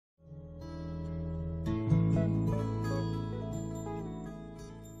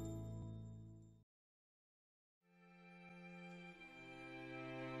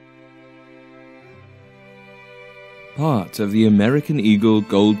part of the American Eagle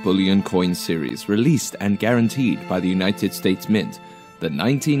Gold Bullion coin series released and guaranteed by the United States Mint. The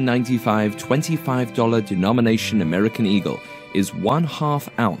 1995 $25 denomination American Eagle is 1/2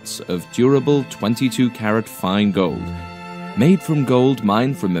 ounce of durable 22-karat fine gold. Made from gold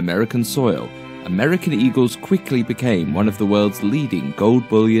mined from American soil, American Eagles quickly became one of the world's leading gold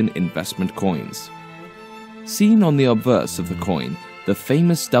bullion investment coins. Seen on the obverse of the coin, the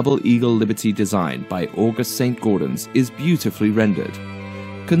famous double eagle liberty design by August Saint-Gaudens is beautifully rendered.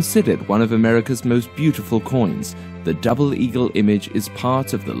 Considered one of America's most beautiful coins, the double eagle image is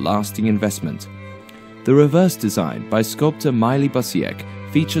part of the lasting investment. The reverse design by sculptor Miley Busiek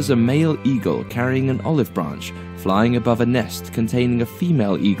features a male eagle carrying an olive branch, flying above a nest containing a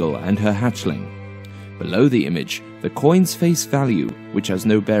female eagle and her hatchling. Below the image, the coin's face value, which has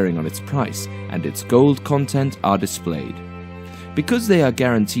no bearing on its price, and its gold content are displayed. Because they are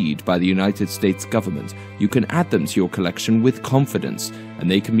guaranteed by the United States government, you can add them to your collection with confidence, and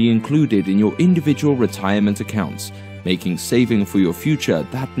they can be included in your individual retirement accounts, making saving for your future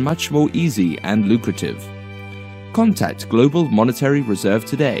that much more easy and lucrative. Contact Global Monetary Reserve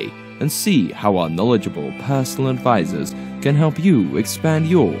today and see how our knowledgeable personal advisors can help you expand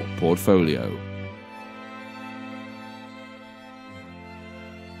your portfolio.